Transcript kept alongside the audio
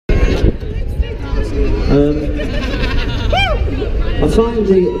find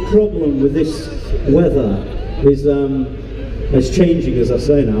the problem with this weather is, it's changing as I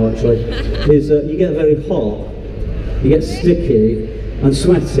say now actually, is you get very hot, you get sticky and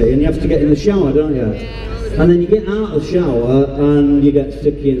sweaty, and you have to get in the shower, don't you? And then you get out of the shower and you get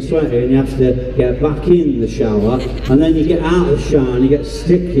sticky and sweaty, and you have to get back in the shower, and then you get out of the shower and you get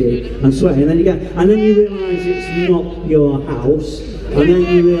sticky and sweaty, and then you realise it's not your house, and then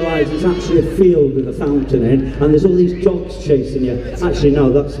you realise it's actually a field with a fountain in, and there's all these dogs chasing you. Actually,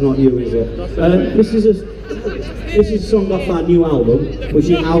 no, that's not you, is it? This is a song off our new album, which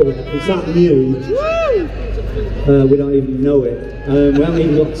is out there. It's that new. We don't even know it. We haven't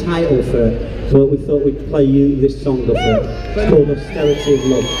even got a title for it, but we thought we'd play you this song off it. It's called Austerity of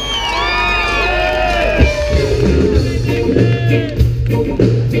Love.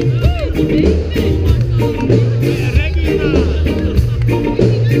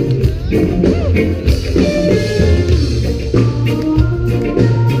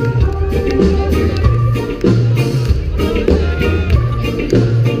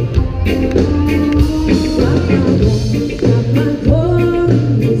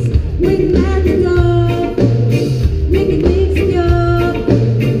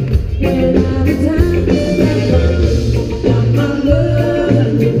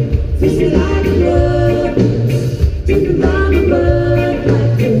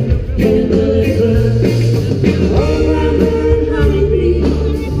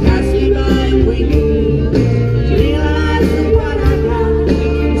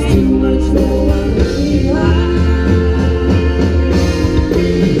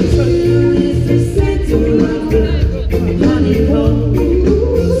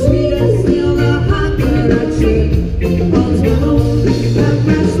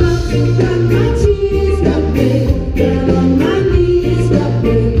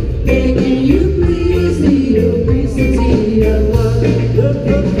 Baby, you please see your obesity of love.